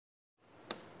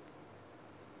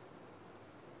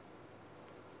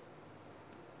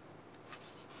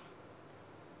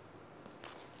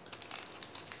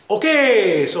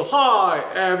Okay, so hi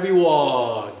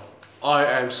everyone. I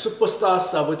am superstar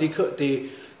celebrity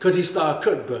Curtis Star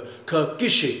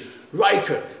Kishi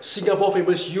Riker, Singapore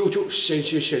famous YouTube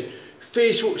sensation,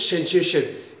 Facebook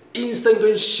sensation,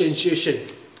 Instagram sensation,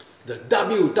 the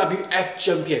WWF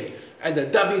champion and the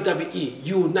WWE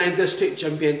United States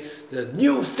champion, the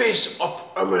new face of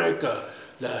America.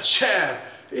 The champ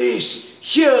is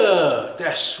here.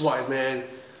 That's right, man.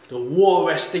 The World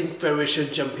Wrestling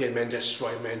Federation champion, man. That's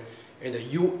right, man. And the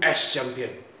US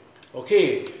champion.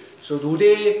 Okay, so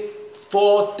today,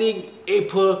 14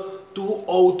 April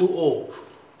 2020.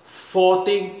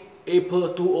 14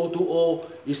 April 2020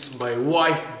 is my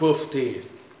wife's birthday.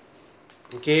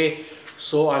 Okay,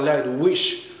 so I like to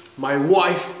wish my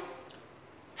wife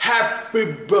happy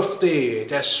birthday.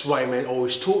 That's right, man. Oh,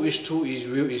 it's true, it's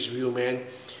real, man.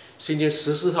 今天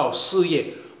14号4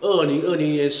月2020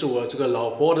年是我这个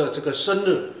老婆的这个生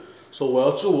日，所以我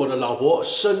要祝我的老婆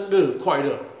生日快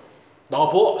乐。老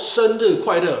婆生日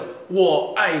快乐，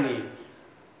我爱你。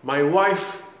My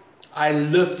wife, I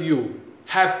love you.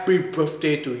 Happy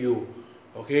birthday to you.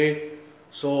 Okay,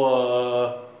 so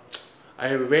I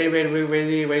have very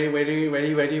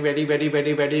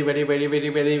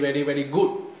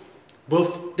good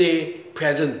birthday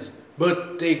present,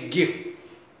 birthday gift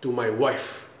to my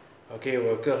wife. OK， 我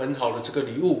有个很好的这个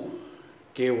礼物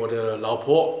给我的老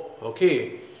婆。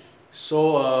OK， so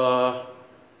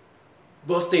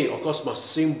birthday of course must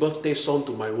sing birthday song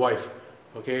to my wife.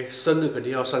 OK， 生日肯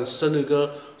定要唱生日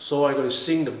歌 ，so I going to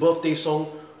sing the birthday song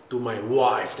to my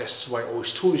wife. That's why oh,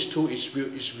 it's true, it's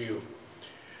real.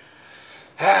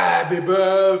 Happy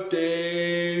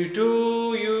birthday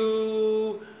to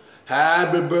you.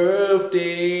 Happy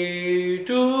birthday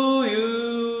to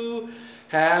you.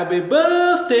 Happy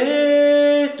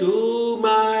birthday to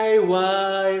my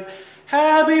wife.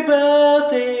 Happy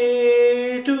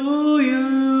birthday to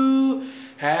you.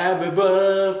 Happy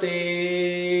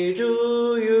birthday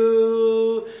to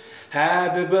you.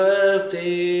 Happy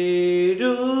birthday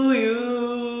to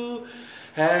you.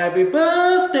 Happy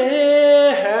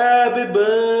birthday, happy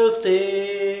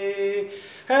birthday,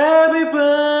 happy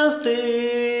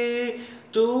birthday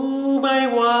to my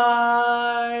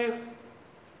wife.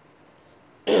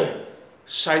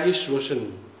 Chinese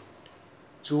version.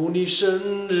 祝你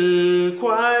生日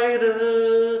快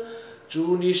乐，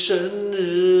祝你生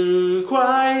日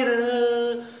快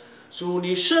乐，祝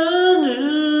你生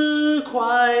日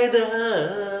快乐，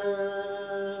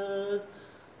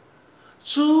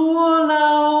祝我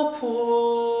老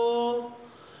婆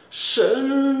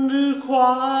生日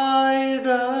快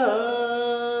乐。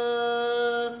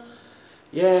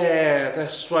Yeah,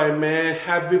 that's right, man.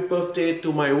 Happy birthday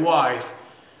to my wife.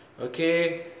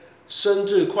 OK， 生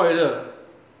日快乐。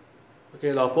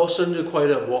OK， 老婆生日快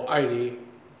乐，我爱你。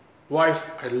Wife,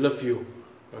 I love you.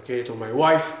 OK， to my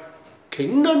wife,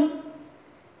 Kingdom,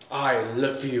 I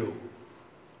love you.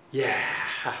 Yeah.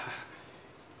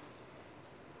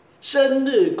 生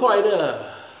日快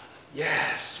乐。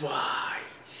Yes, why?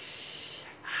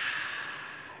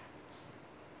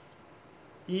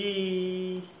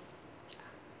 咦。